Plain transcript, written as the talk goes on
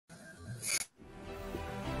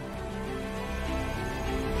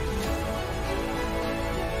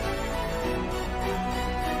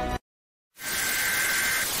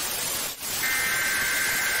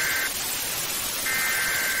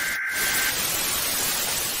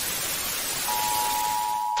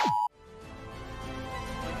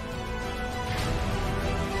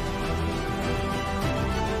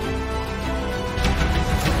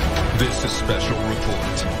special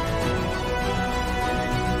report.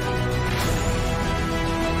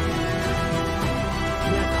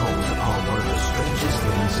 Yet comes upon one of the strangest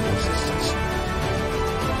things in existence.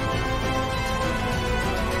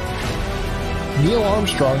 Neil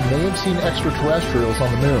Armstrong may have seen extraterrestrials on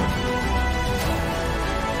the moon.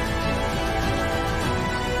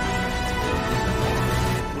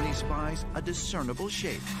 When he spies a discernible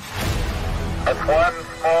shape. That's one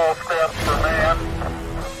small step for man,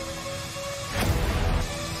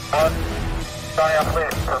 one giant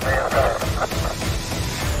leap for mankind.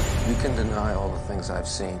 You can deny all the things I've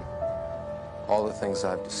seen, all the things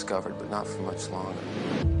I've discovered, but not for much longer.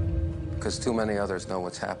 Because too many others know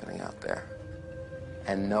what's happening out there.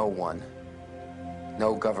 And no one,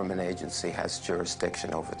 no government agency has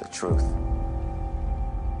jurisdiction over the truth.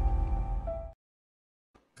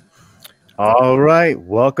 All right,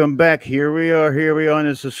 welcome back. Here we are on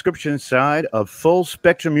the subscription side of Full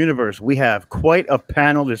Spectrum Universe. We have quite a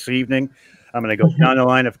panel this evening. I'm going to go down the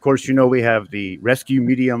line. Of course, you know we have the rescue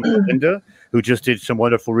medium, Melinda, who just did some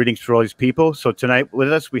wonderful readings for all these people. So tonight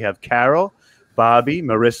with us, we have Carol, Bobby,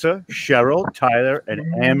 Marissa, Cheryl, Tyler, and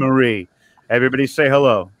Anne-Marie. Everybody say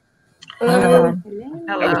hello. Hello.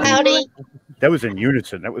 Hello. Howdy. That was in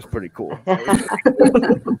unison. That was pretty cool. So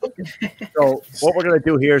what we're going to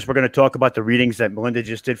do here is we're going to talk about the readings that Melinda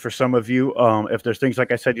just did for some of you. If there's things,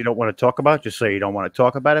 like I said, you don't want to talk about, just say you don't want to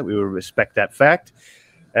talk about it. We will respect that fact.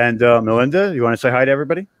 And Melinda, you want to say hi to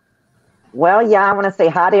everybody? Well, yeah, I want to say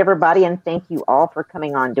hi to everybody and thank you all for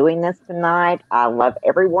coming on doing this tonight. I love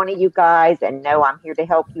every one of you guys and know I'm here to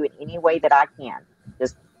help you in any way that I can.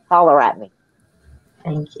 Just holler at me.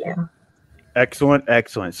 Thank you. Excellent,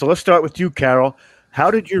 excellent. So let's start with you, Carol. How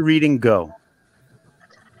did your reading go?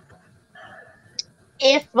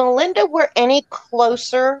 If Melinda were any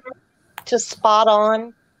closer to spot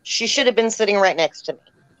on, she should have been sitting right next to me.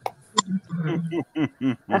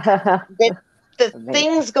 The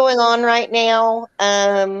things going on right now,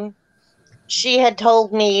 she had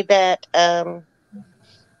told me that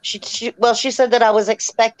she said that I was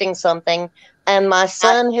expecting something, and my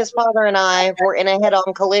son, his father, and I were in a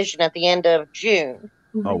head-on collision at the end of June.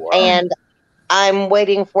 Oh, wow. And I'm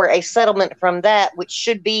waiting for a settlement from that, which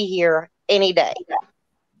should be here any day.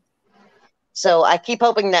 So I keep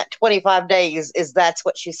hoping that 25 days that's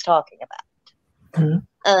what she's talking about.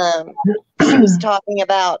 She was talking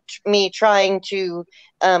about me trying to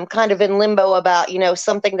kind of in limbo about,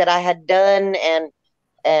 something that I had done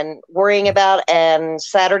and worrying about. And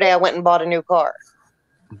Saturday I went and bought a new car.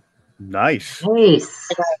 Nice. And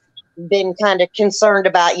I've been kind of concerned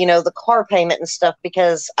about, the car payment and stuff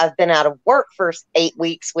because I've been out of work for 8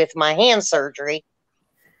 weeks with my hand surgery,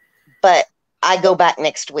 but I go back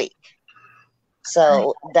next week.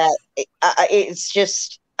 So that it's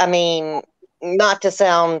just, I mean, not to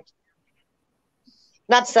sound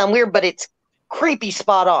weird, but it's creepy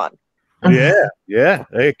spot on. Yeah.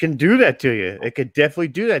 It can do that to you. It could definitely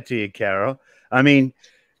do that to you, Carol. I mean,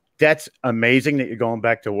 that's amazing that you're going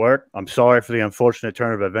back to work. I'm sorry for the unfortunate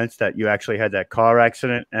turn of events that you actually had that car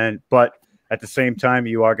accident, but at the same time,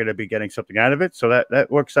 you are going to be getting something out of it. So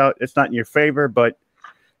that works out. It's not in your favor, but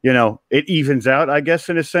it evens out, I guess,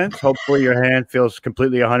 in a sense. Hopefully your hand feels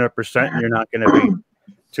completely 100% and you're not going to be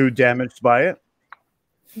too damaged by it.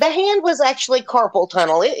 The hand was actually carpal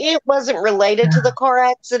tunnel. It wasn't related to the car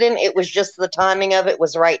accident. It was just the timing of it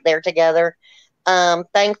was right there together.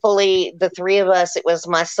 Thankfully, the three of us, it was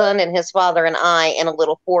my son and his father and I in a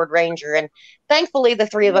little Ford Ranger. And thankfully, the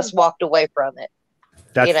three of us walked away from it.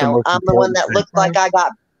 That's I'm the one that looked like I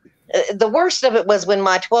got. The worst of it was when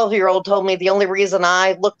my 12-year-old told me the only reason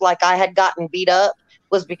I looked like I had gotten beat up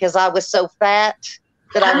was because I was so fat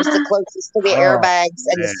that I was the closest to the airbags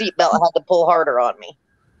and the seatbelt had to pull harder on me.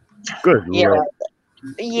 Good. Lord.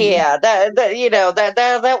 Yeah,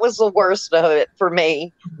 that was the worst of it for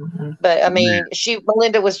me. But I mean,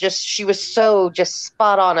 Melinda was she was so just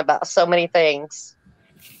spot on about so many things.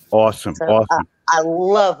 Awesome. So Awesome. I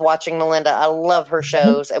love watching Melinda. I love her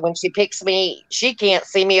shows. And when she picks me, she can't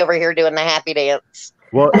see me over here doing the happy dance.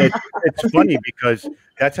 Well, it's funny because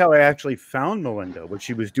that's how I actually found Melinda when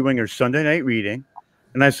she was doing her Sunday night reading.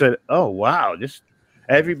 And I said, oh, wow,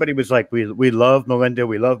 everybody was like, we love Melinda.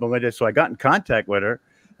 We love Melinda. So I got in contact with her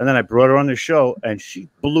and then I brought her on the show and she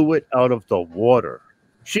blew it out of the water.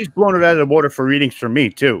 She's blown it out of the water for readings for me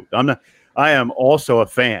too. I am also a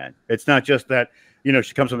fan. It's not just that,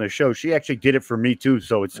 she comes on the show. She actually did it for me too.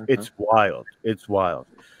 So it's wild. It's wild.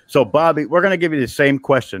 So Bobby, we're going to give you the same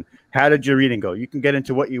question. How did your reading go? You can get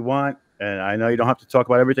into what you want. And I know you don't have to talk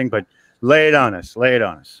about everything, but lay it on us. Lay it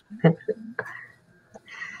on us.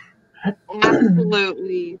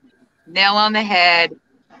 Absolutely. Nail on the head.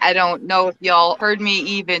 I don't know if y'all heard me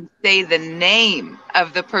even say the name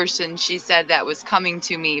of the person she said that was coming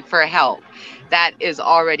to me for help. That is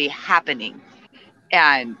already happening.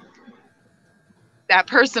 And that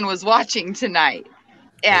person was watching tonight.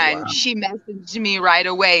 And she messaged me right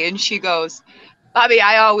away and she goes, Bobby,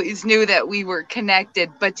 I always knew that we were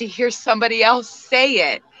connected, but to hear somebody else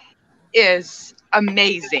say it is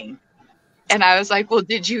amazing. And I was like, well,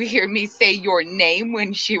 did you hear me say your name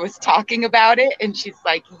when she was talking about it? And she's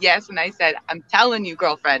like, yes. And I said, I'm telling you,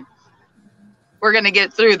 girlfriend, we're going to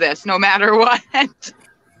get through this no matter what.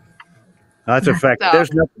 That's a fact. So,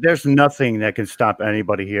 There's nothing that can stop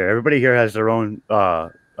anybody here. Everybody here has their own.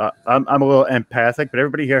 I'm a little empathic, but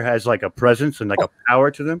everybody here has like a presence and like a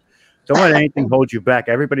power to them. Don't let anything hold you back.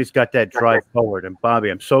 Everybody's got that drive forward. And Bobby,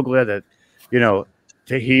 I'm so glad that, you know,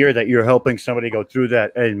 to hear that you're helping somebody go through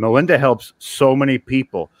that. And Melinda helps so many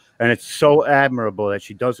people, and it's so admirable that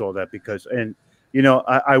she does all that because, and you know,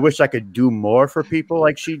 I wish I could do more for people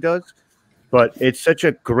like she does, but it's such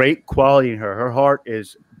a great quality in her. Her heart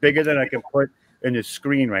is bigger than I can put in the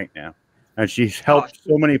screen right now. And she's helped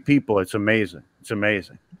so many people. It's amazing. It's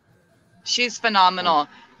amazing. she's phenomenal.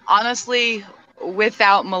 Honestly,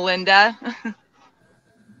 without Melinda,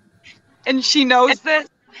 and she knows this,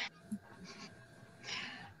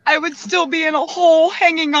 I would still be in a hole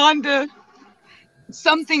hanging on to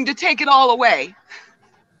something to take it all away.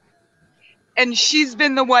 And she's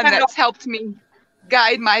been the one that's helped me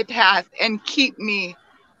guide my path and keep me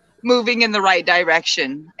moving in the right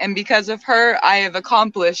direction. And because of her, I have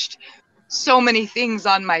accomplished so many things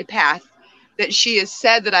on my path that she has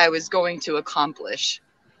said that I was going to accomplish.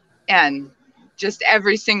 And just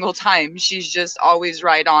every single time, she's just always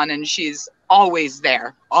right on, and she's always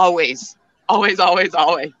there. Always, always, always,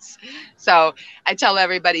 always. So I tell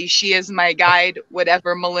everybody she is my guide.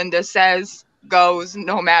 Whatever Melinda says goes,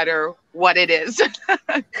 no matter what it is.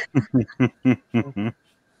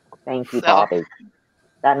 Thank you, Bobby.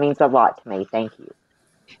 That means a lot to me. Thank you.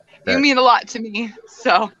 You mean a lot to me.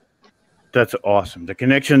 So that's awesome. The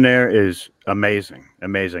connection there is amazing,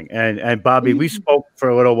 amazing. And Bobby, we spoke for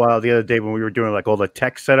a little while the other day when we were doing like all the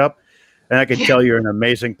tech setup, and I can tell you're an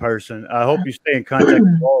amazing person. I hope you stay in contact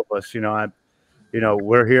with all of us. You know,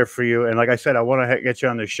 we're here for you. And like I said, I want to get you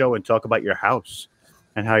on the show and talk about your house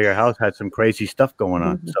and how your house had some crazy stuff going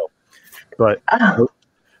on. So, but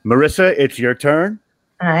Marissa, it's your turn.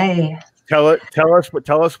 Hi. Tell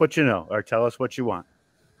us what you know, or tell us what you want.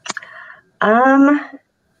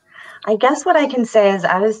 I guess what I can say is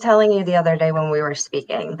I was telling you the other day when we were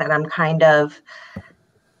speaking that I'm kind of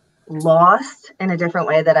lost in a different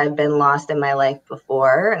way that I've been lost in my life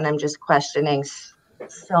before. And I'm just questioning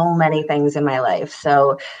so many things in my life.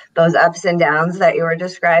 So those ups and downs that you were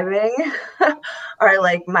describing are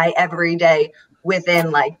like my everyday within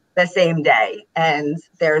like the same day. And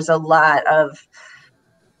there's a lot of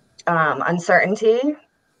uncertainty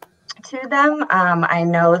to them. I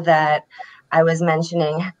know that I was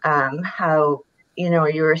mentioning how, you know,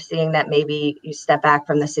 you were seeing that maybe you step back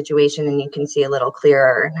from the situation and you can see a little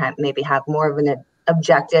clearer and maybe have more of an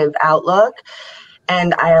objective outlook.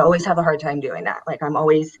 And I always have a hard time doing that. Like I'm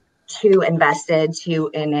always too invested, too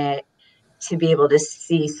in it to be able to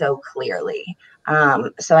see so clearly.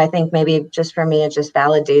 So I think maybe just for me, it just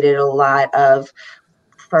validated a lot of,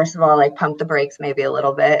 first of all, like pump the brakes maybe a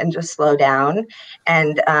little bit and just slow down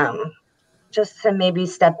and just to maybe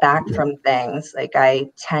step back from things. Like I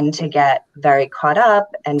tend to get very caught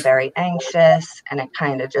up and very anxious, and it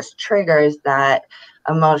kind of just triggers that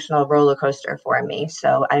emotional roller coaster for me.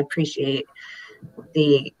 So I appreciate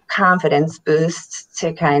the confidence boost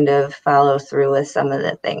to kind of follow through with some of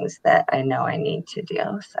the things that I know I need to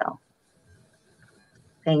do. So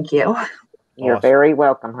thank you. You're very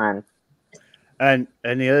welcome, hon. And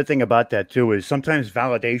the other thing about that too is sometimes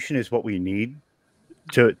validation is what we need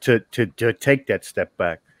to take that step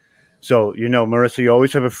back. So, you know, Marissa, you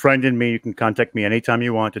always have a friend in me. You can contact me anytime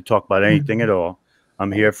you want to talk about anything at all.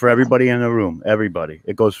 I'm here for everybody in the room. Everybody.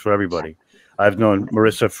 It goes for everybody. I've known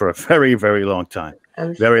Marissa for a very, very long time.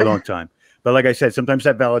 Very long time. But like I said, sometimes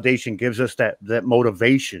that validation gives us that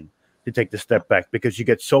motivation to take the step back because you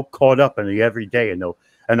get so caught up in the everyday and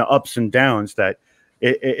the ups and downs that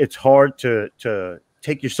it's hard to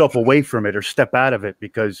take yourself away from it or step out of it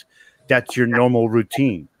because that's your normal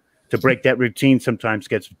routine. To break that routine sometimes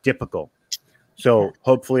gets difficult. So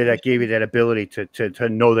hopefully that gave you that ability to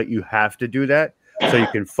know that you have to do that so you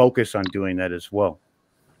can focus on doing that as well.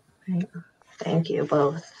 Thank you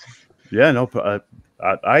both. Yeah, no,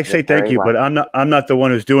 I say thank you, but I'm not the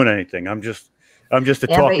one who's doing anything. I'm just a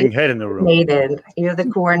talking head in the room. You're the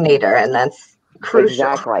coordinator, and that's Crucial.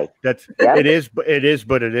 Exactly. That's Yep. it is,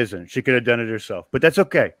 but it isn't. She could have done it herself, but that's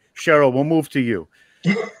okay. Cheryl, we'll move to you.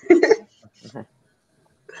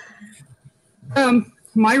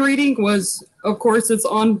 My reading was, of course, it's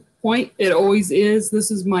on point. It always is.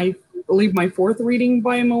 This is I believe my fourth reading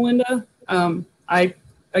by Melinda. I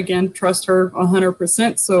again trust her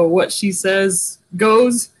 100%. So what she says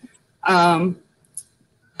goes.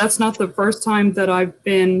 That's not the first time that I've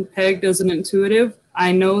been pegged as an intuitive.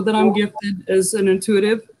 I know that I'm gifted as an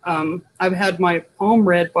intuitive. I've had my palm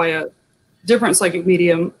read by a different psychic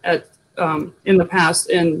medium in the past,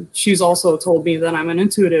 and she's also told me that I'm an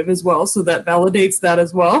intuitive as well, so that validates that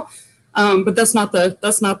as well. But that's not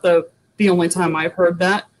the only time I've heard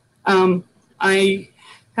that. I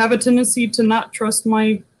have a tendency to not trust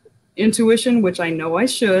my intuition, which I know I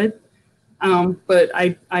should. But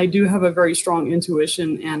I do have a very strong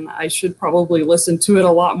intuition, and I should probably listen to it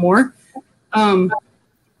a lot more.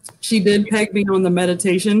 She did peg me on the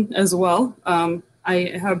meditation as well. I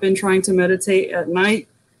have been trying to meditate at night,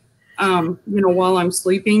 while I'm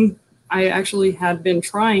sleeping. I actually had been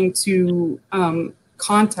trying to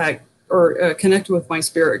contact or connect with my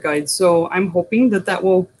spirit guide. So I'm hoping that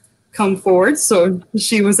will come forward. So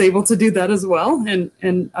she was able to do that as well, and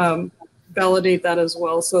validate that as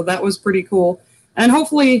well. So that was pretty cool. And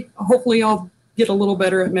hopefully I'll get a little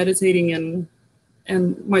better at meditating, and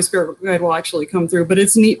my spirit guide will actually come through. But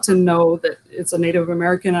it's neat to know that it's a Native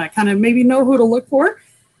American, and I kind of maybe know who to look for.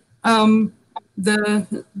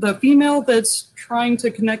 The female that's trying to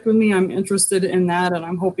connect with me, I'm interested in that, and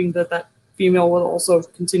I'm hoping that female will also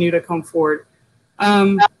continue to come forward.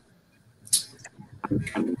 I'm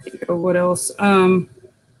trying to think of what else.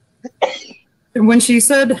 When she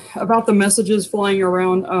said about the messages flying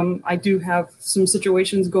around, I do have some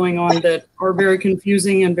situations going on that are very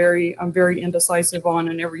confusing and I'm very indecisive on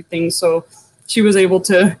and everything. So she was able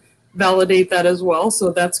to validate that as well.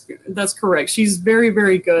 So that's correct. She's very,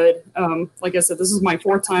 very good. Like I said, this is my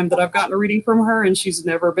fourth time that I've gotten a reading from her, and she's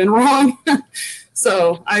never been wrong.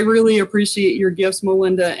 So I really appreciate your gifts,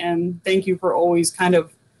 Melinda, and thank you for always kind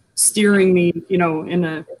of steering me,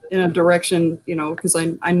 in a direction, because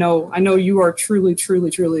I know you are truly,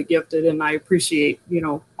 truly, truly gifted, and I appreciate,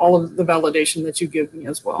 all of the validation that you give me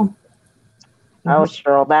as well. Oh,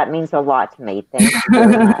 Cheryl, that means a lot to me. Thank you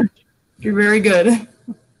very much. You're very good.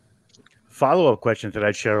 Follow-up question to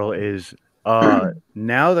that, Cheryl, is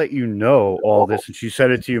now that you know all this, and she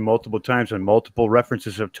said it to you multiple times, and multiple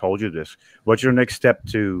references have told you this, what's your next step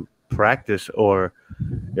to practice, or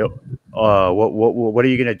what are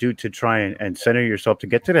you going to do to try and center yourself to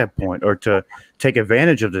get to that point, or to take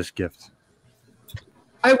advantage of this gift?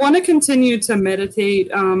 I want to continue to meditate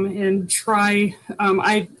and try.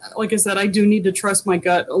 Like I said, I do need to trust my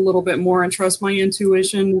gut a little bit more and trust my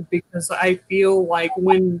intuition, because I feel like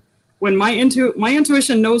when my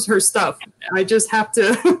intuition knows her stuff, I just have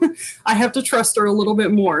to I have to trust her a little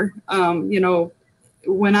bit more.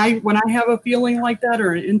 When I have a feeling like that,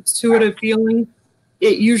 or an intuitive feeling,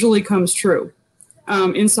 it usually comes true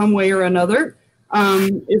in some way or another.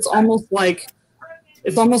 It's almost like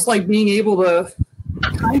being able to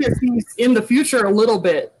kind of see in the future a little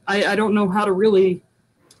bit. I don't know how to really,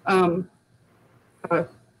 I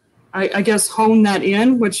guess, hone that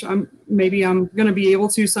in, which I'm going to be able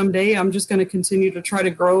to someday. I'm just going to continue to try to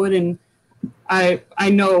grow it, and I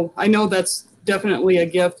know that's definitely a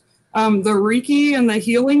gift. The Reiki and the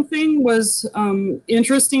healing thing was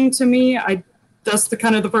interesting to me. That's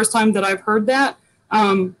the first time that I've heard that.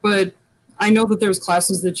 But I know that there's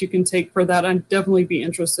classes that you can take for that. I'd definitely be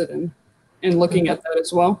interested in looking at that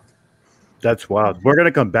as well. That's wild. We're going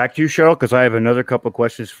to come back to you, Cheryl, because I have another couple of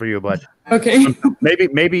questions for you. But okay,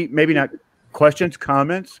 maybe not questions,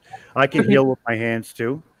 comments. I can heal with my hands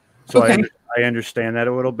too, so okay. I understand that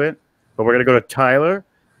a little bit. But we're going to go to Tyler.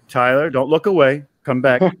 Tyler, don't look away. Come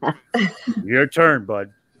back. Your turn,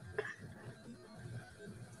 bud.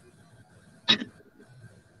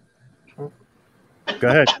 Go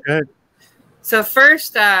ahead. So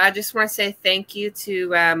first, I just want to say thank you to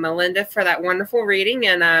Melinda for that wonderful reading,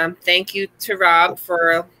 and thank you to Rob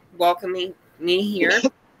for welcoming me here.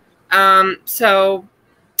 So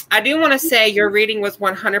I do want to say your reading was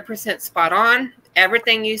 100% spot on.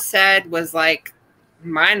 Everything you said was like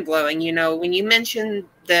mind-blowing. When you mentioned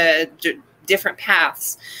the different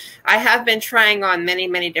paths, I have been trying on many,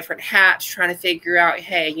 many different hats, trying to figure out,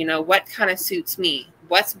 hey, what kind of suits me?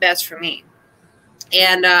 What's best for me?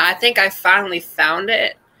 And I think I finally found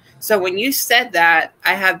it. So when you said that,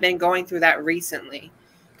 I have been going through that recently,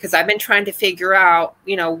 because I've been trying to figure out,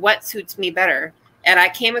 what suits me better. And I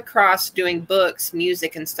came across doing books,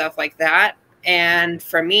 music, and stuff like that. And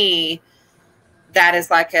for me, that is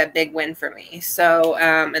like a big win for me. So,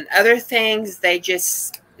 and other things, they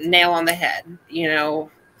just nail on the head, you know,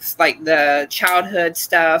 it's like the childhood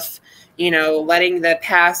stuff, you know, letting the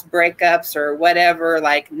past breakups or whatever,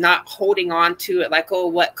 like not holding on to it, like, oh,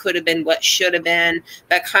 what could have been, what should have been,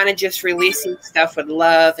 but kind of just releasing stuff with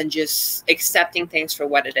love and just accepting things for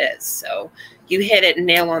what it is. So you hit it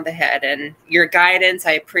nail on the head, and your guidance,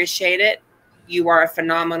 I appreciate it. You are a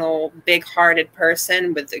phenomenal, big-hearted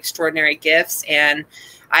person with extraordinary gifts, and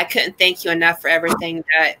I couldn't thank you enough for everything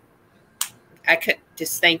that I could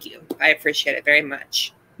just thank you. I appreciate it very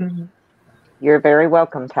much. Mm-hmm. You're very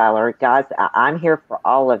welcome, Tyler. Guys, I'm here for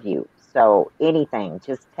all of you. So anything,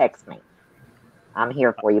 just text me. I'm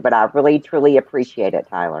here for you, but I really, truly appreciate it,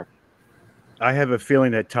 Tyler. I have a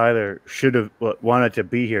feeling that Tyler should have wanted to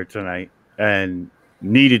be here tonight and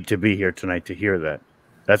needed to be here tonight to hear that.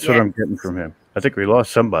 That's what I'm getting from him. I think we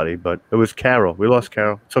lost somebody, but it was Carol. We lost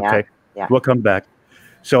Carol. It's okay. Yeah. We'll come back.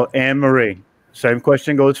 So, Anne Marie, same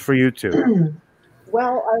question goes for you too.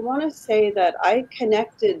 Well, I want to say that I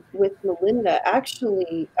connected with Melinda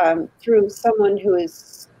actually through someone who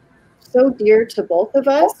is so dear to both of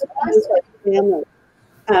us, who's like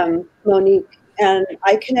family, Monique. And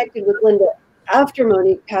I connected with Linda after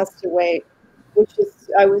Monique passed away, which is,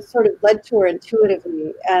 I was sort of led to her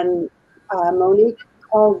intuitively. And Monique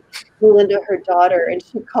called Melinda her daughter, and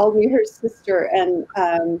she called me her sister.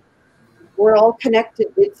 And we're all connected.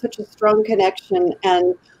 It's such a strong connection.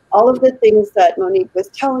 And all of the things that Monique was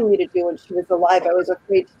telling me to do when she was alive, I was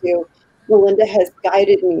afraid to do. Melinda has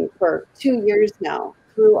guided me for 2 years now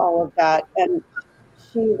through all of that. And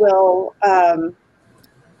she will,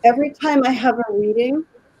 every time I have a reading,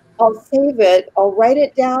 I'll save it, I'll write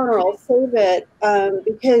it down, or I'll save it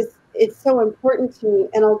because it's so important to me.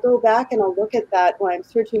 And I'll go back and I'll look at that when I'm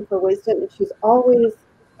searching for wisdom. And she's always,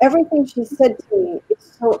 everything she said to me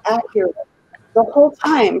is so accurate the whole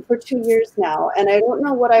time for 2 years now. And I don't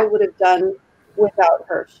know what I would have done without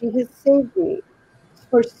her. She has saved me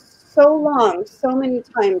for so long, so many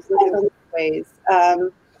times in so many ways.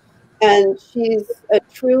 And she's a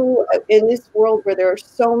true, in this world where there are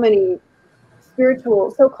so many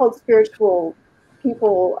spiritual, so-called spiritual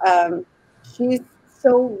people, she's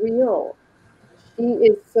so real. She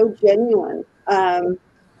is so genuine.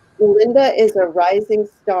 Melinda is a rising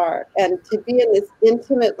star, and to be in this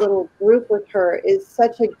intimate little group with her is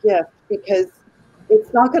such a gift because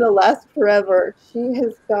it's not going to last forever. She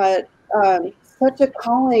has got such a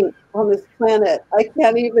calling on this planet. I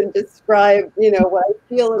can't even describe, you know, what I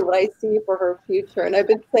feel and what I see for her future. And I've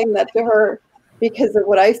been saying that to her because of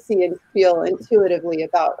what I see and feel intuitively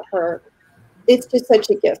about her. It's just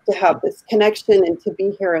such a gift to have this connection and to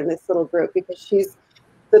be here in this little group because she's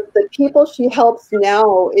the people she helps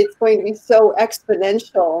now, it's going to be so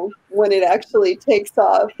exponential when it actually takes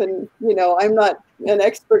off. And, you know, I'm not an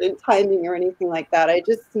expert in timing or anything like that. I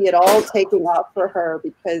just see it all taking off for her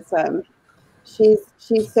because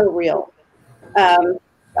she's so real.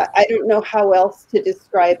 I don't know how else to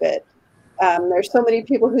describe it. There's so many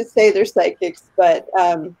people who say they're psychics, but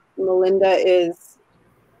Melinda is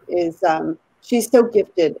she's so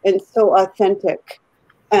gifted and so authentic.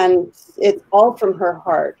 And it's all from her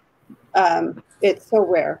heart. It's so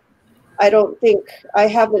rare. I don't think, I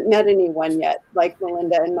haven't met anyone yet like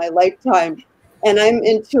Melinda in my lifetime. And I'm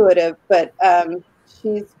intuitive, but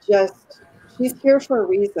she's here for a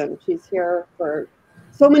reason. She's here for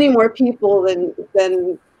so many more people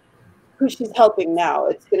than who she's helping now.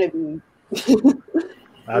 It's going to be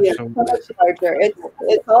yeah, so much larger.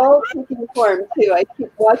 It's all taking form too. I keep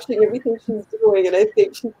watching everything she's doing, and I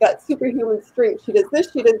think she's got superhuman strength. She does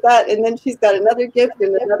this, she does that, and then she's got another gift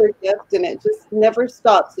and another gift, and it just never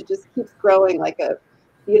stops. It just keeps growing like a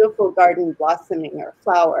beautiful garden blossoming or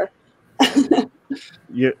flower.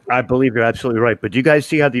 I believe you're absolutely right. But do you guys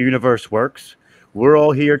see how the universe works? We're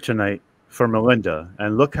all here tonight for Melinda,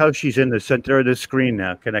 and look how she's in the center of the screen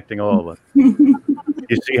now, connecting all of us.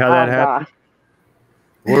 You see how that happened?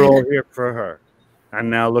 We're all here for her. And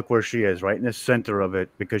now look where she is, right in the center of it,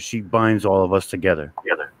 because she binds all of us together.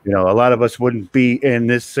 You know, a lot of us wouldn't be in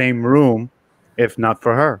this same room if not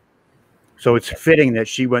for her. So it's fitting that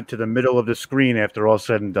she went to the middle of the screen after all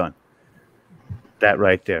said and done. That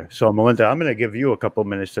right there. So, Melinda, I'm going to give you a couple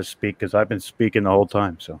minutes to speak because I've been speaking the whole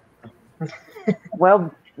time. So,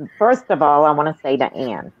 well, first of all, I want to say to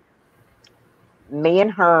Anne, me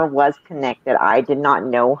and her was connected. I did not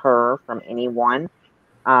know her from anyone.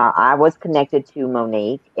 I was connected to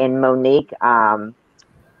Monique, and Monique,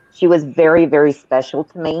 she was very, very special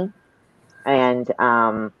to me. And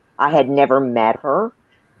I had never met her,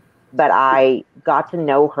 but I got to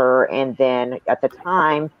know her. And then at the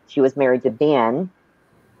time, she was married to Ben.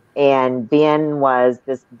 And Ben was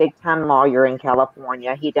this big time lawyer in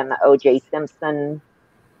California. He done the O.J. Simpson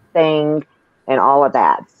thing and all of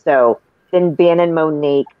that. So then Ben and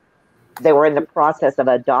Monique, they were in the process of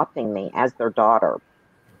adopting me as their daughter.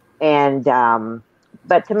 And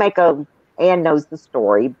but to make a Anne knows the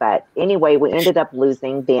story, but anyway, we ended up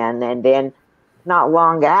losing Ben, and then not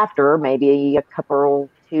long after, maybe a couple,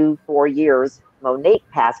 2, 4 years, Monique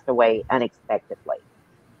passed away unexpectedly.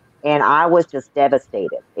 And I was just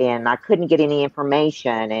devastated, and I couldn't get any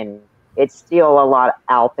information, and it's still a lot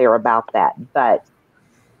out there about that. But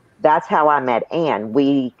that's how I met Anne.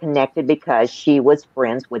 We connected because she was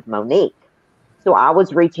friends with Monique. So I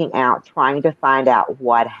was reaching out, trying to find out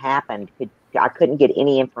what happened. I couldn't get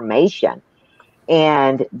any information.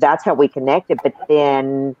 And that's how we connected. But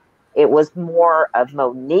then it was more of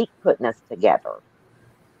Monique putting us together.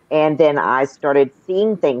 And then I started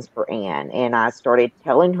seeing things for Anne, and I started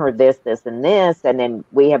telling her this, this, and this. And then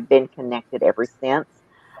we have been connected ever since.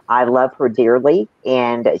 I love her dearly,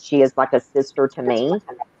 and she is like a sister to me.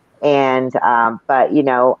 And but you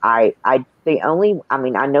know, I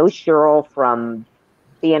mean, I know Cheryl from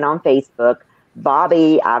being on Facebook.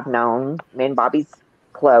 Bobby, I've known. Me and Bobby's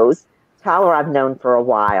close. Tyler, I've known for a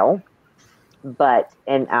while, but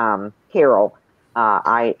and Carol,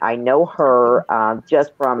 I know her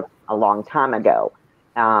just from a long time ago.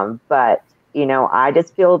 But you know, I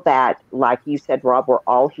just feel that, like you said, Rob, we're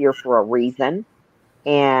all here for a reason,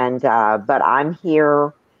 and but I'm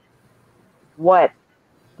here. What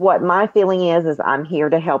what my feeling is I'm here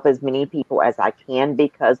to help as many people as I can,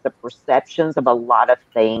 because the perceptions of a lot of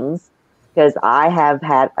things, because I have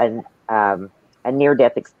had a near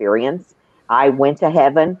death experience. I went to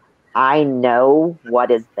heaven. I know what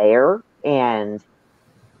is there, and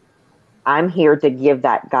I'm here to give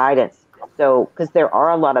that guidance. So, because there are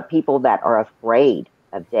a lot of people that are afraid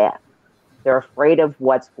of death, they're afraid of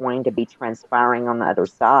what's going to be transpiring on the other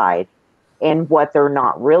side, and what they're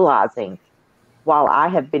not realizing, while I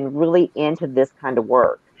have been really into this kind of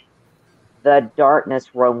work, the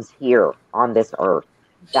darkness roams here on this earth.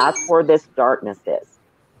 That's where this darkness is.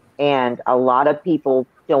 And a lot of people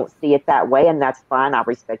don't see it that way, and that's fine. I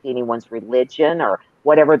respect anyone's religion or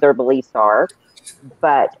whatever their beliefs are.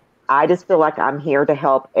 But I just feel like I'm here to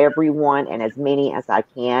help everyone and as many as I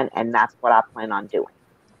can, and that's what I plan on doing.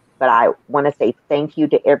 But I want to say thank you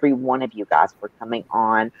to every one of you guys for coming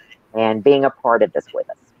on and being a part of this with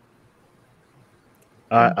us.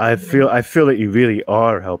 I feel that you really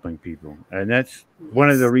are helping people, and that's one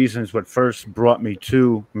of the reasons what first brought me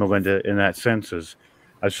to Melinda in that sense is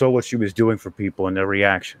I saw what she was doing for people and their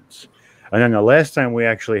reactions. And then the last time we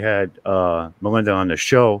actually had Melinda on the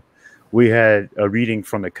show, we had a reading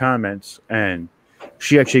from the comments, and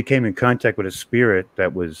she actually came in contact with a spirit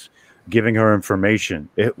that was giving her information.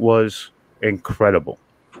 It was incredible.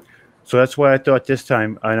 So that's why I thought this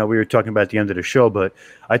time, I know we were talking about the end of the show, but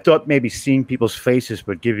I thought maybe seeing people's faces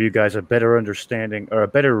would give you guys a better understanding or a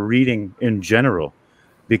better reading in general,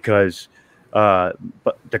 because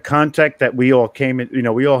but the contact that we all came in, you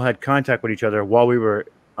know, we all had contact with each other while we were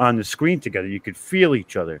on the screen together. You could feel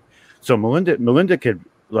each other. So Melinda could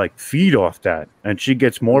like feed off that, and she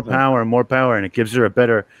gets more power and more power, and it gives her a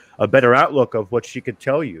better outlook of what she could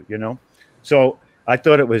tell you, you know? So I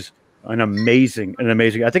thought it was an amazing.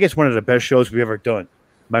 I think it's one of the best shows we've ever done.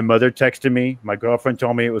 My mother texted me. My girlfriend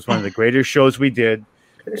told me it was one of the greatest shows we did.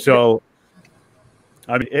 So,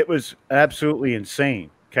 I mean, it was absolutely insane.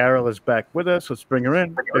 Carol is back with us. Let's bring her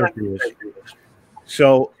in. There she is.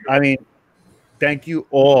 So, I mean, thank you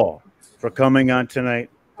all for coming on tonight.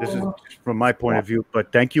 This is from my point of view,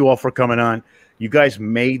 but thank you all for coming on. You guys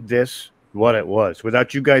made this what it was.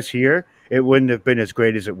 Without you guys here, it wouldn't have been as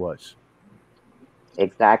great as it was.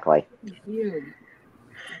 Exactly.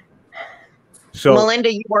 So,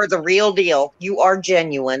 Melinda, you are the real deal. You are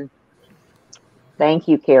genuine. Thank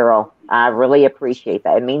you, Carol. I really appreciate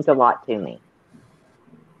that. It means a lot to me.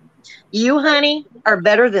 You, honey, are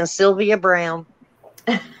better than Sylvia Brown.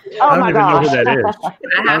 Oh my gosh. I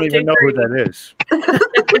don't even know who that is.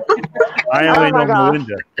 I only know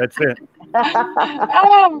Melinda. That's it.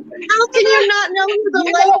 How can you not know who the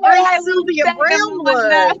late great Sylvia Brown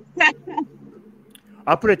was?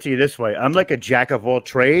 I'll put it to you this way: I'm like a jack of all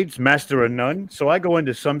trades, master of none. So I go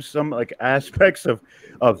into some like aspects of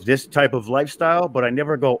this type of lifestyle, but I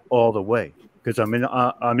never go all the way because I'm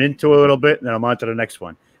into a little bit, and then I'm on to the next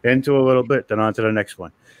one. Into a little bit, then on to the next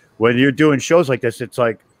one. When you're doing shows like this, it's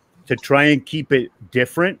like to try and keep it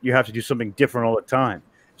different, you have to do something different all the time.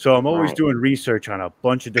 So I'm always doing research on a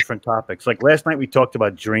bunch of different topics. Like last night, we talked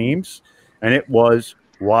about dreams, and it was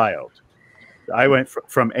wild. I went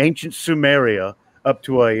from ancient Sumeria up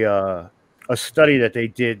to a a study that they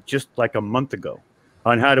did just like a month ago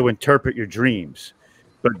on how to interpret your dreams.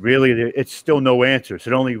 But really, it's still no answers.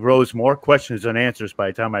 It only rose more questions than answers by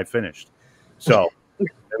the time I finished. So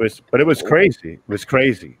it was crazy. It was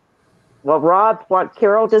crazy. Well, Rob, what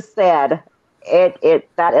Carol just said,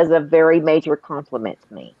 that is a very major compliment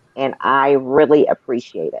to me, and I really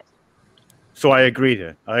appreciate it. So I agree.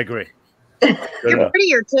 You're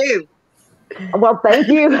prettier too. Well, thank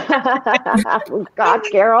you. God,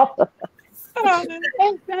 Carol.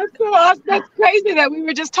 That's crazy that we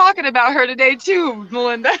were just talking about her today too,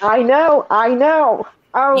 Melinda. I know. Oh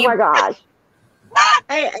my gosh.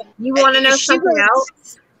 You want to know something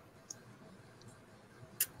else?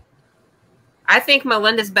 I think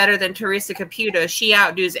Melinda's better than Teresa Caputo. She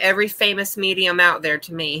outdoes every famous medium out there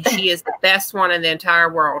to me. She is the best one in the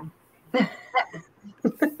entire world.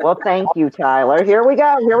 Well, thank you, Tyler. Here we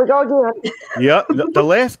go again. Yeah, the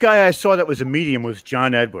last guy I saw that was a medium was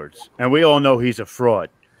John Edwards, and we all know he's a fraud.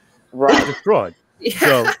 Right, he's a fraud. Yeah.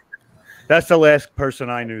 So that's the last person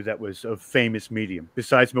I knew that was a famous medium.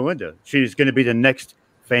 Besides Melinda, she's going to be the next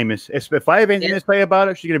famous. If I have anything to say about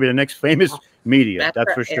her, she's going to be the next famous medium.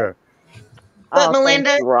 That's for sure. But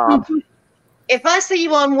Melinda, if I see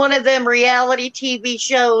you on one of them reality TV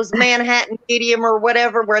shows, Manhattan Medium or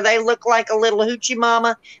whatever, where they look like a little hoochie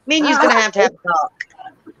mama, me and you's going to have a talk.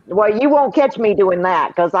 Well, you won't catch me doing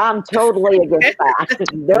that because I'm totally against that.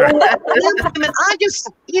 No. I just,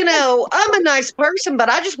 I'm a nice person, but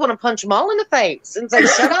I just want to punch them all in the face and say,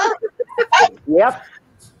 shut up. Yep.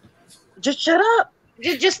 Just shut up.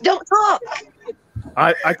 Just don't talk.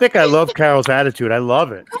 I think I love Carol's attitude. I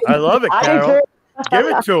love it, Carol. Give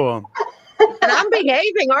it to him. And I'm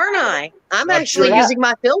behaving, aren't I? I'm actually using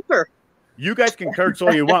my filter. You guys can curse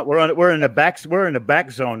all you want. We're in the back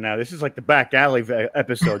zone now. This is like the back alley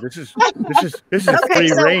episode. This is okay,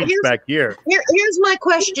 free range back here. Here's my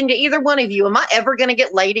question to either one of you. Am I ever going to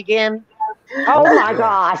get laid again? Oh my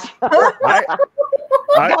gosh.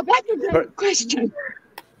 Well, that's a good question.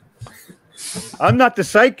 I'm not the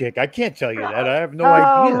psychic. I can't tell you that. I have no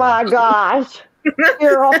idea. Oh my gosh.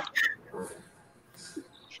 Carol.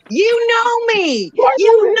 You know me.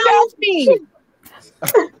 You know me.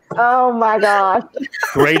 Oh my gosh.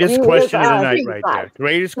 Greatest question of the night right there.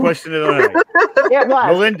 Greatest question of the night. It was.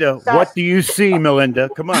 Melinda, what do you see, Melinda?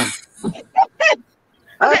 Come on.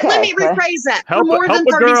 Okay, let me rephrase that. Help, for more than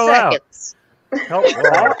 30 seconds. Help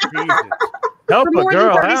a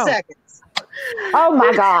girl out. Seconds. Oh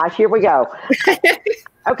my gosh. Here we go.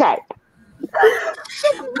 Okay.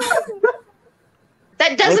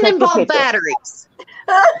 That doesn't involve batteries.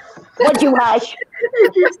 Would you hush?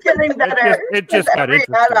 It keeps getting better. It just got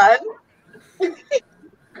interesting.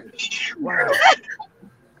 Wow.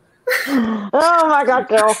 Oh my God,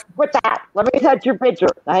 Carol. With that, let me touch your picture.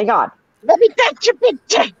 Hang on. Let me touch your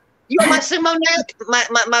picture. You want my sumo neck?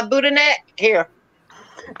 My Buddha neck? Here.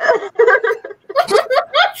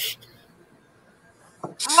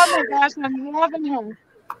 Oh my gosh, I'm loving her.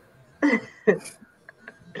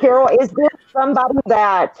 Carol, is there somebody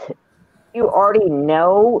that you already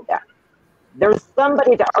know? There's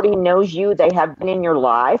somebody that already knows you. They have been in your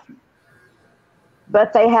life,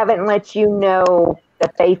 but they haven't let you know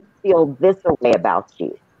that they feel this way about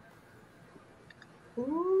you.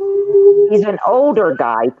 He's an older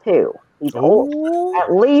guy, too. He's old,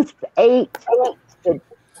 at least 8 to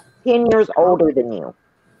 10 years older than you.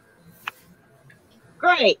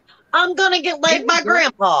 Great. I'm going to get laid by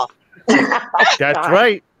Grandpa. That's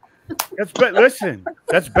right. Listen,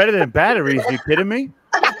 that's better than batteries. Are you kidding me?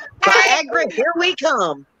 Viagra, here we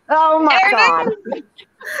come. Oh my God.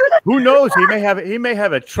 Who knows? He may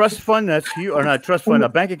have a trust fund that's huge, or not a trust fund, a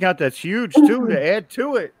bank account that's huge too to add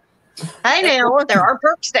to it. Hey now, there are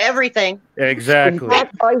perks to everything. Exactly.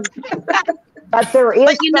 But there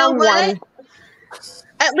is know what?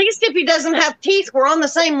 At least if he doesn't have teeth, we're on the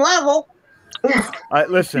same level.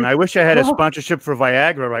 Listen, I wish I had a sponsorship for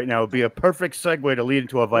Viagra right now. It would be a perfect segue to lead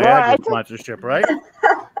into a Viagra sponsorship, right?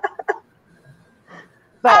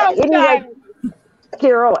 But anyway,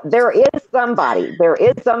 Carol, there is somebody,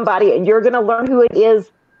 and you're going to learn who it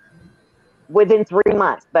is within 3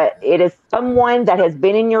 months. But it is someone that has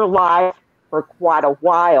been in your life for quite a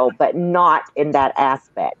while, but not in that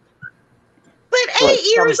aspect. But 8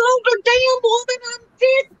 years older, damn woman, I'm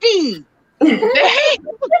 50.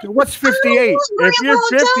 What's 58? If you're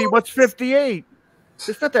 50, what's 58?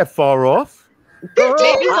 It's not that far off. 50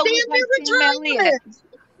 is retirement.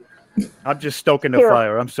 I'm just stoking the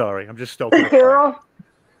fire. I'm sorry. I'm just stoking the fire. Carol,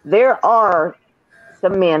 there are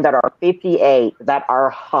some men that are 58 that are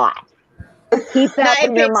hot. Keep that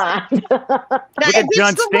in your mind. Look at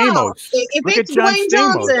John Stamos. If it's Dwayne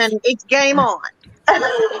Johnson, it's game on.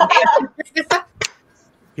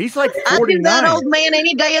 He's like I do 49. that old man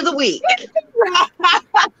any day of the week.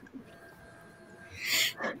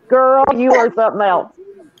 Girl, you are something else.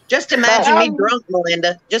 Just imagine me drunk,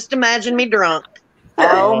 Melinda. Just imagine me drunk.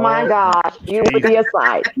 Oh my gosh, you would be a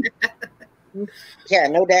sight. Yeah,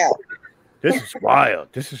 no doubt. This is wild.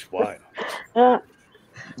 This is wild.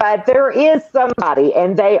 But there is somebody,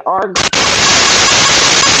 and they are.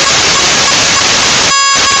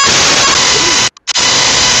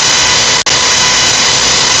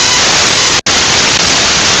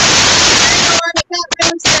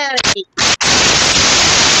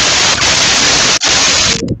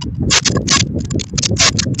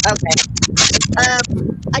 Okay.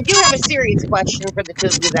 I do have a serious question for the two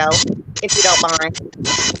of you, though, if you don't mind.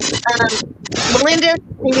 Melinda,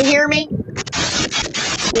 can you hear me?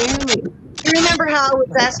 Do you remember how I was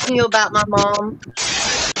asking you about my mom?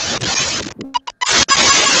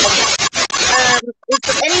 Is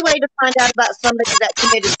there any way to find out about somebody that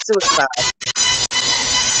committed suicide?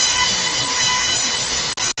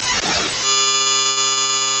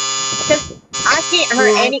 Because I can't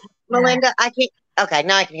hear any. Melinda, I can't. Okay,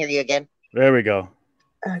 now I can hear you again. There we go.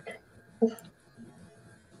 Okay.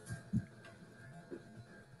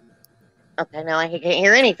 Okay, now I can't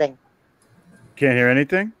hear anything. Can't hear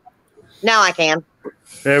anything? Now I can.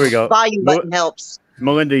 There we go. Volume button helps.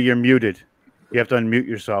 Melinda, you're muted. You have to unmute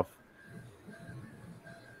yourself.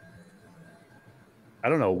 I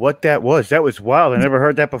don't know what that was. That was wild. I never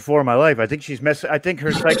heard that before in my life. I think she's messing. I think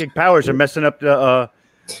her psychic powers are messing up the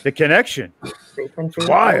connection. It's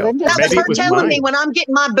wild. That was her telling me when I'm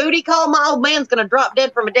getting my booty call, my old man's going to drop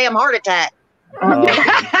dead from a damn heart attack. But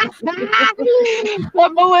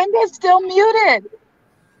Melinda's still muted.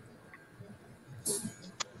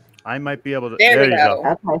 I might be able to. There There we you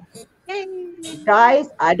go. go. Okay. Guys,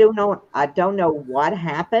 I don't know what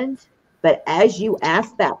happened, but as you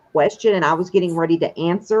asked that question and I was getting ready to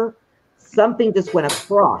answer, something just went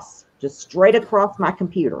across, just straight across my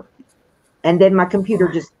computer. And then my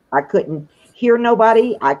computer I couldn't hear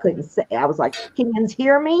nobody. I couldn't say, I was like, can you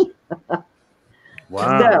hear me?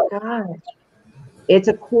 Wow. So, it's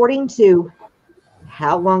according to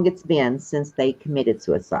how long it's been since they committed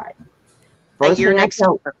suicide. A year next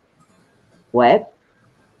month. What?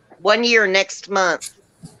 1 year next month.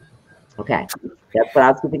 Okay. That's what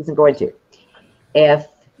I was going to.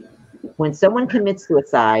 When someone commits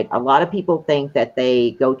suicide, a lot of people think that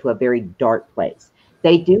they go to a very dark place.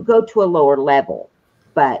 They do go to a lower level,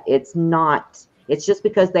 but it's not, it's just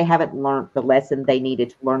because they haven't learned the lesson they needed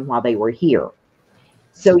to learn while they were here.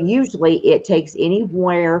 So usually it takes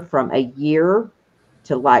anywhere from a year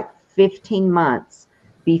to like 15 months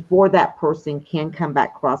before that person can come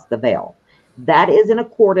back across the veil. That is in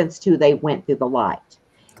accordance to they went through the light.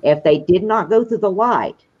 If they did not go through the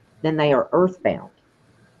light, then they are earthbound.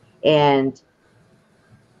 And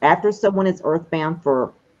after someone is earthbound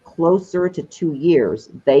for closer to 2 years,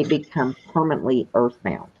 they become permanently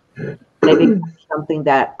earthbound. They become something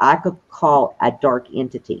that I could call a dark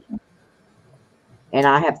entity. And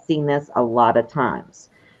I have seen this a lot of times.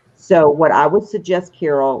 So what I would suggest,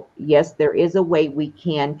 Carol, yes, there is a way we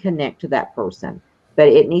can connect to that person, but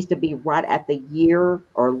it needs to be right at the year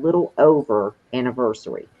or a little over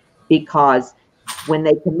anniversary, because when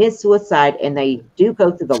they commit suicide and they do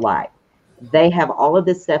go through the light, they have all of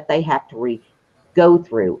this stuff they have to go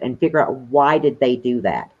through and figure out, why did they do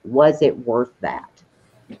that? Was it worth that?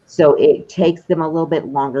 So it takes them a little bit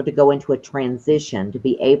longer to go into a transition to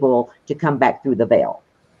be able to come back through the veil.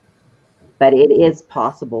 But it is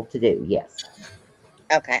possible to do, yes.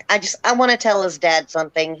 Okay. I want to tell his dad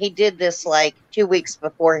something. He did this like 2 weeks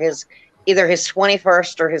before either his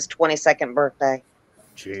 21st or his 22nd birthday.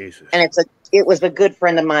 Jesus. And it was a good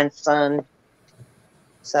friend of mine's son.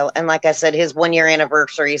 So, and like I said, his 1 year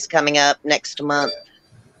anniversary is coming up next month.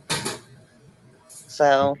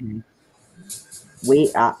 So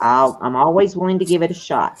I'm always willing to give it a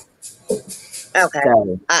shot. Okay.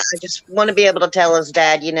 So, I just want to be able to tell his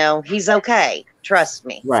dad, he's okay. Trust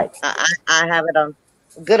me. Right. I have it on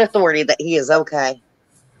good authority that he is okay.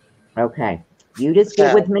 Okay. You just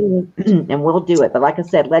get with me and we'll do it. But like I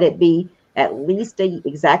said, let it be at least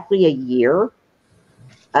exactly a year,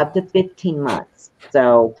 up to 15 months.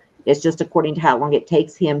 So it's just according to how long it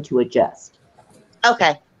takes him to adjust.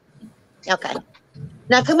 Okay. Okay.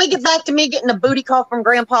 Now, can we get back to me getting a booty call from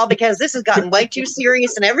Grandpa? Because this has gotten way too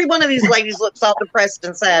serious, and every one of these ladies looks all depressed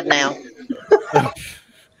and sad now.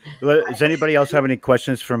 Does anybody else have any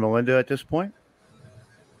questions for Melinda at this point?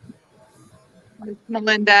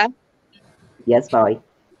 Melinda? Yes, Bowie.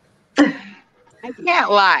 I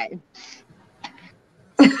can't lie.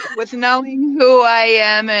 With knowing who I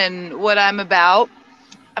am and what I'm about,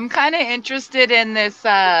 I'm kind of interested in this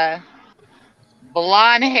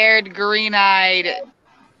blonde-haired, green-eyed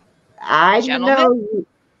I gentleman.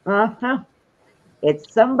 know.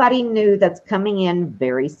 It's somebody new that's coming in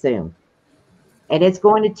very soon. And it's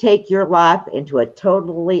going to take your life into a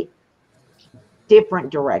totally different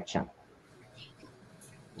direction.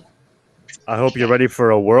 I hope you're ready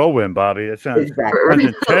for a whirlwind, Bobby. That sounds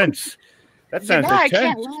intense. That sounds I intense.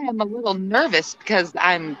 can't lie. I'm a little nervous because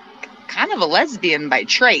I'm kind of a lesbian by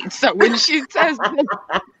trade. So when she says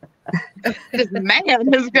this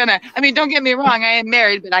man is gonna, I mean, don't get me wrong, I am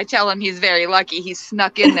married, but I tell him he's very lucky. He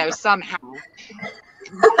snuck in there somehow.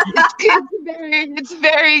 It's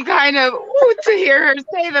very kind of to hear her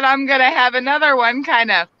say that I'm gonna have another one.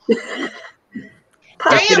 Kind of.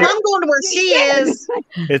 Damn, I'm going to where she is.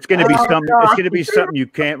 It's going to be something. It's going to be something you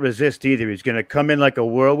can't resist either. He's going to come in like a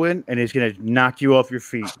whirlwind, and he's going to knock you off your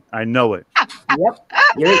feet. I know it. Yep,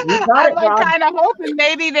 you got it, I'm kind of hoping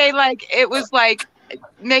maybe they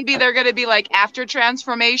maybe they're going to be like after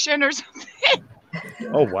transformation or something.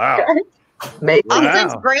 Oh wow! Maybe.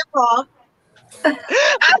 Thanks, Grandpa.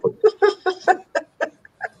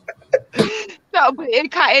 No, but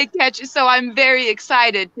it catches. So I'm very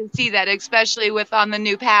excited to see that, especially with on the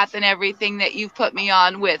new path and everything that you've put me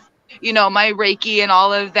on with, my Reiki and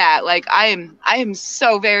all of that. Like I am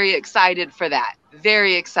so very excited for that.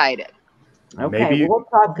 Very excited. Okay, we'll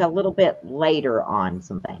talk a little bit later on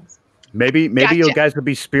some things. Maybe you guys will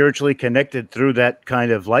be spiritually connected through that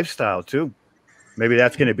kind of lifestyle too. Maybe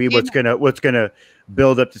that's going to be what's going to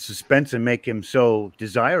build up the suspense and make him so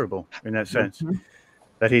desirable in that sense,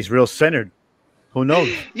 that he's real centered. Who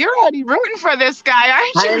knows? You're already rooting for this guy,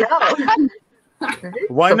 aren't you? I know.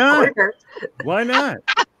 Why not? Why not?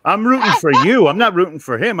 I'm rooting for you. I'm not rooting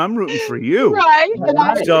for him. I'm rooting for you. Right.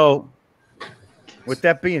 So, with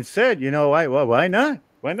that being said, why not?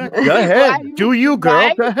 Why not? Go ahead. Do you, girl.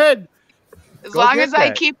 Right? Go ahead. As long as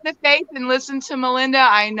I keep the faith and listen to Melinda,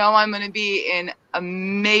 I know I'm going to be in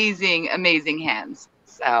amazing, amazing hands.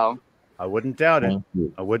 So I wouldn't doubt it.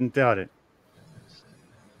 I wouldn't doubt it.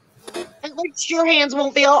 At least your hands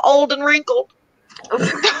won't be all old and wrinkled.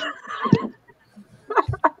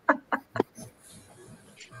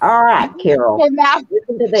 All right, Carol.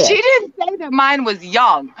 Listen to this. She didn't say that mine was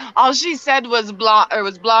young. All she said was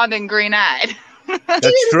blonde and green-eyed. That's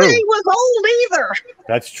she true. didn't say he was old either.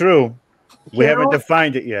 That's true. We haven't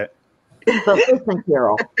defined it yet. But listen,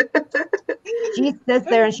 Carol. She sits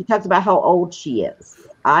there and she talks about how old she is.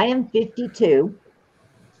 I am 52.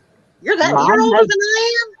 You're older than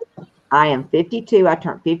I am? I am 52. I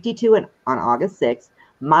turned 52 on August 6th.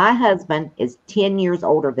 My husband is 10 years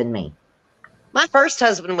older than me. My first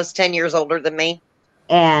husband was 10 years older than me.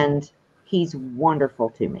 And he's wonderful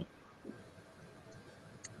to me.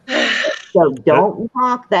 So don't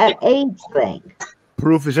knock that age thing.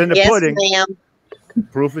 Proof is in the pudding. Yes, ma'am.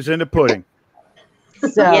 Proof is in the pudding.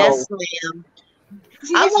 So, yes, ma'am.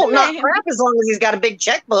 I won't knock crap as long as he's got a big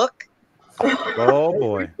checkbook. Oh,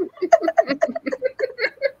 boy.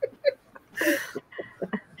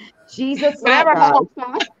 Jesus. I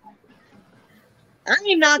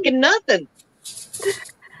ain't knocking nothing.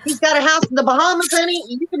 He's got a house in the Bahamas, honey.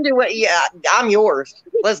 You can do it. Yeah, I'm yours.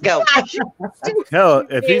 Let's go. Hell,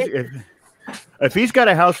 if he's got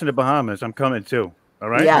a house in the Bahamas, I'm coming too. All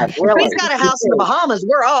right. Yeah, if he's got a house in the Bahamas,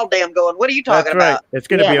 we're all damn going. What are you talking about? It's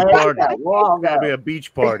going to be a party. It's going to be a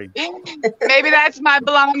beach party. Maybe that's my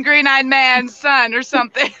blonde, green-eyed man's son or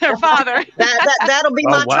something, or father. That'll be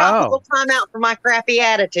my tropical timeout for my crappy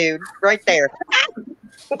attitude right there.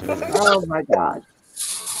 Oh my God.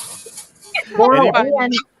 Poor Ann,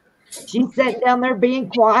 she sat down there being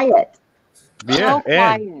quiet. Yeah,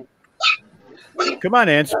 Ann. Come on,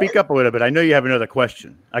 Ann, speak up a little bit. I know you have another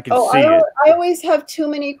question. I can see it. I always have too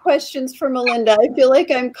many questions for Melinda. I feel like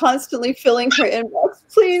I'm constantly filling her inbox.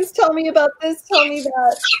 Please tell me about this. Tell me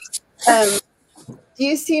that. Do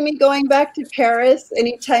you see me going back to Paris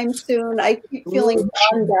anytime soon? I keep feeling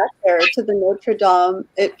drawn back there to the Notre Dame.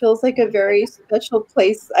 It feels like a very special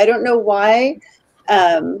place. I don't know why.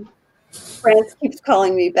 France keeps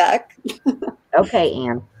calling me back. Okay,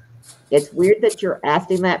 Ann. It's weird that you're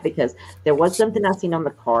asking that because there was something I seen on the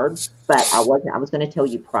cards, but I was going to tell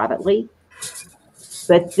you privately.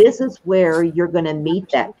 But this is where you're going to meet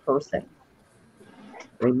that person.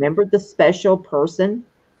 Remember the special person?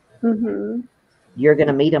 Mm-hmm. You're going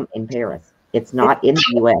to meet them in Paris. It's not in the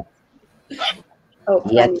U.S. Oh,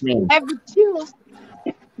 yes, ma'am. I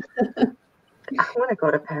want to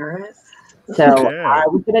go to Paris. So I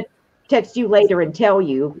was going to text you later and tell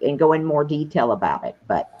you and go in more detail about it,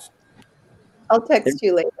 but I'll text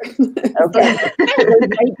you later. Okay. There's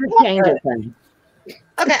major changes.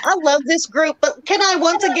 Okay, I love this group, but can I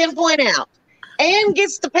once again point out, Ann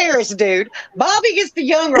gets the Paris dude, Bobby gets the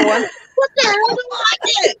younger one. What the hell do I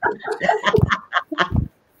get?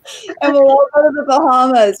 And we'll all go to the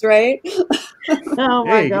Bahamas, right? Oh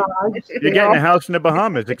my Hey, gosh. you're getting a house in the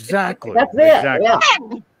Bahamas. Exactly. That's it. Exactly. Yeah.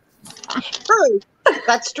 True.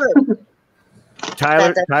 That's true. That's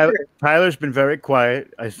true. Tyler's been very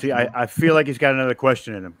quiet. I see. I feel like he's got another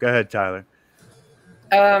question in him. Go ahead, Tyler.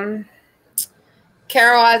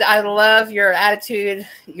 Carol, I love your attitude.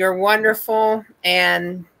 You're wonderful,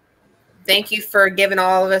 and thank you for giving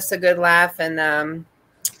all of us a good laugh. And I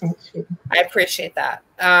appreciate that.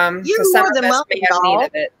 You're more than welcome, doll.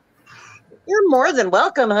 You're more than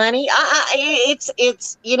welcome, honey.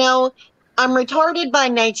 It's you know, I'm retarded by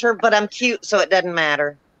nature, but I'm cute, so it doesn't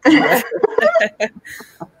matter.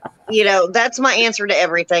 You know, that's my answer to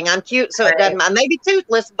everything. I'm cute, so it doesn't matter. I may be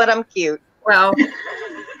toothless, but I'm cute. Well,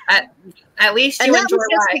 at least you enjoy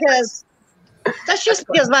life. That's just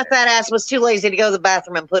because my fat ass was too lazy to go to the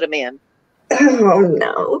bathroom and put him in. Oh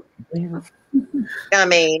no. I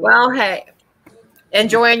mean, well, hey,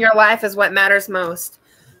 enjoying your life is what matters most.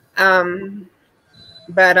 Melinda,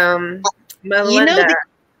 you know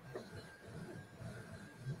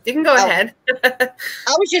you can go ahead.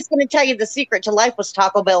 I was just going to tell you the secret to life was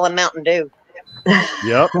Taco Bell and Mountain Dew.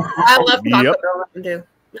 Yep. I love Taco Bell and Mountain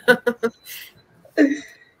Dew.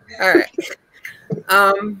 All right.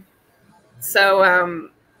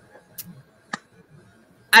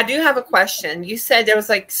 I do have a question. You said there was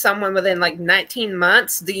like someone within like 19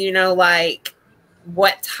 months. Do you know like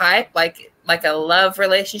what type, like a love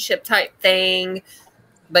relationship type thing?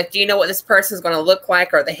 Like, do you know what this person is going to look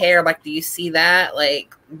like, or the hair? Like, do you see that?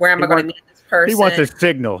 Like, where am I going to meet this person? He wants a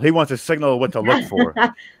signal. He wants a signal of what to look for.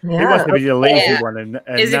 He wants to be the lazy one. And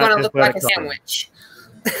is he going to look like a sandwich?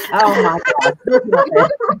 Oh my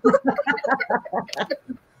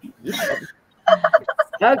God.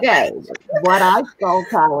 Okay. What I saw,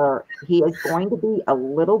 Tyler, he is going to be a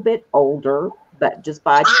little bit older, but just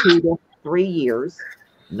by 2 to 3 years,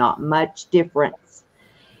 not much difference.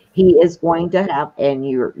 He is going to have, and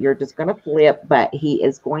you're just going to flip, but he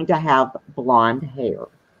is going to have blonde hair.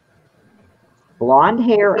 Blonde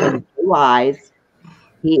hair and blue eyes.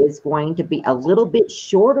 He is going to be a little bit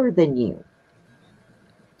shorter than you.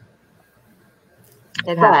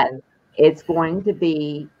 But it's going to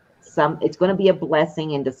be it's going to be a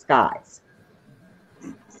blessing in disguise.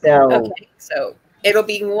 So okay, so it'll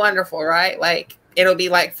be wonderful, right? Like it'll be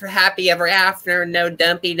like for happy ever after, no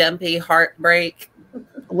dumpy heartbreak.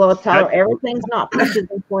 Well, Tyler, everything's not peaches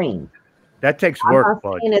and cream. That takes work,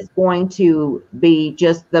 bud. And it's going to be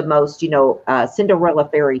just the most, Cinderella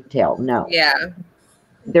fairy tale. No. Yeah.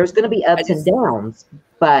 There's going to be ups and downs,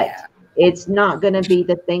 but it's not going to be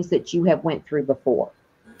the things that you have went through before.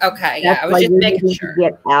 Okay. Yeah. I was just making sure. To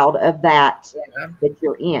get out of that that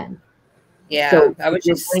you're in. Yeah. So I was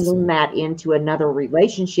just bringing that into another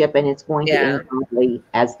relationship, and it's going to end badly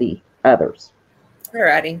as the others.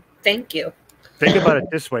 Alrighty. Thank you. Think about it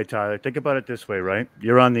this way, Tyler. Think about it this way, right?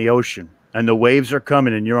 You're on the ocean and the waves are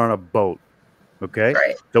coming and you're on a boat. Okay?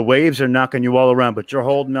 Right. The waves are knocking you all around, but you're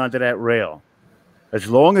holding on to that rail. As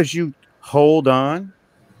long as you hold on,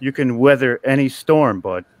 you can weather any storm,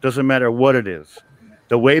 bud. Doesn't matter what it is.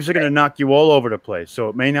 The waves are going to knock you all over the place. So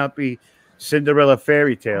it may not be Cinderella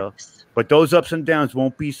fairy tale, but those ups and downs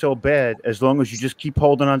won't be so bad as long as you just keep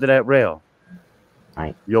holding on to that rail.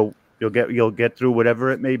 Right. You'll get through whatever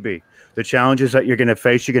it may be. The challenges that you're going to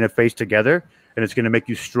face together, and it's going to make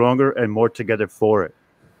you stronger and more together for it.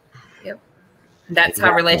 Yep. That's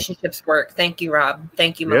how relationships work. Thank you, Rob.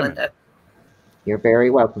 Thank you, Melinda. You're very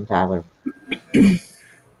welcome, Tyler.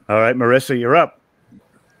 All right, Marissa, you're up.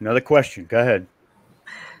 Another question. Go ahead.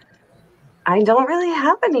 I don't really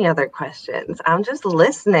have any other questions. I'm just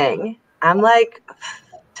listening. I'm like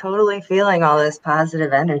totally feeling all this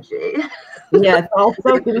positive energy. Yeah, it's all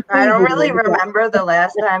so I don't really remember the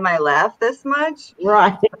last time I laughed this much.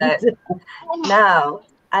 Right. But no,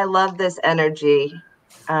 I love this energy.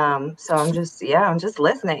 So I'm just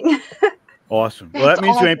listening. Awesome. Well, that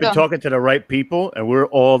means you ain't been talking to the right people, and we're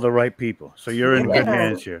all the right people. So you're in good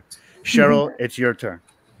hands here. Cheryl, it's your turn.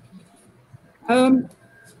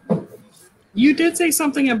 You did say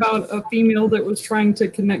something about a female that was trying to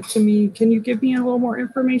connect to me. Can you give me a little more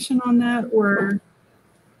information on that, or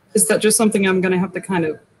is that just something I'm going to have to kind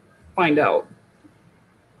of find out?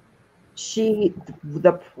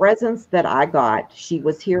 The presence that I got, she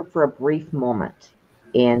was here for a brief moment.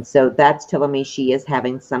 And so that's telling me she is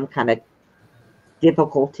having some kind of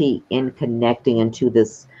difficulty in connecting into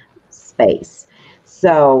this space.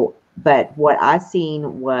 So, but what I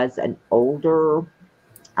seen was an older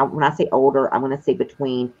when I say older, I'm going to say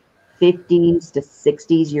between 50s to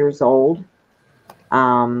 60s years old.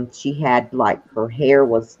 She had like her hair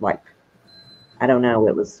was like, I don't know,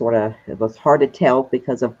 it was hard to tell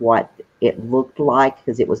because of what it looked like,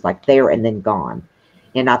 because it was like there and then gone.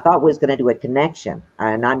 And I thought we was going to do a connection.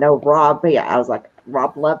 And I know Rob, yeah, I was like,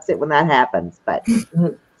 Rob loves it when that happens, but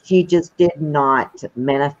she just did not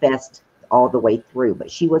manifest all the way through. But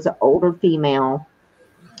she was an older female,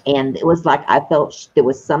 and it was like I felt there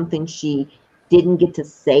was something she didn't get to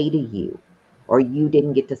say to you, or you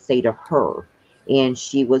didn't get to say to her, and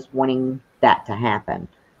she was wanting that to happen,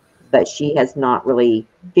 but she has not really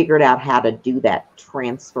figured out how to do that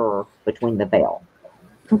transfer between the veil.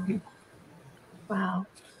 Wow.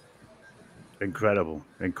 Incredible,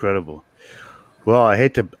 incredible. Well, I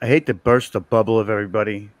hate to burst the bubble of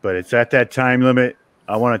everybody, but it's at that time limit.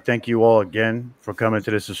 I want to thank you all again for coming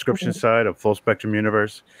to the subscription side of Full Spectrum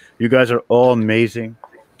Universe. You guys are all amazing.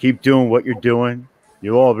 Keep doing what you're doing.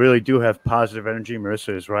 You all really do have positive energy.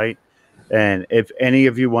 Marissa is right. And if any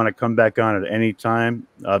of you want to come back on at any time,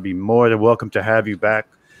 I'll be more than welcome to have you back.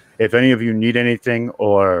 If any of you need anything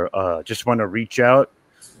or just want to reach out,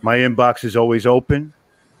 my inbox is always open.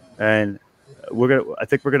 And I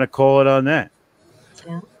think we're gonna call it on that.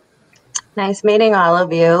 Yeah. Nice meeting all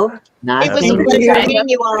of you. Nice It was a meeting pleasure you. meeting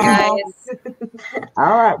you all.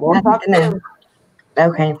 All right, we'll talk soon.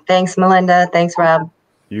 Okay. Thanks, Melinda. Thanks, Rob.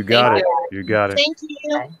 You got it. You got it. Thank you.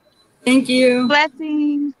 Bye. Thank you.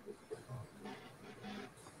 Blessings.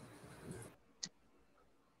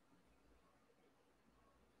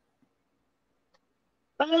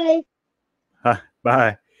 Bye.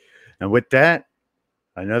 Bye. And with that,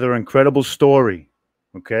 another incredible story.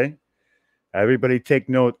 Okay. Everybody take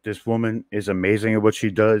note. This woman is amazing at what she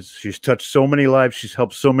does. She's touched so many lives. She's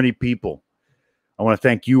helped so many people. I want to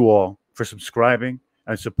thank you all for subscribing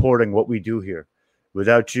and supporting what we do here.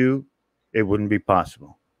 Without you, it wouldn't be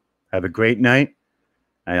possible. Have a great night,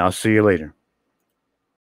 and I'll see you later.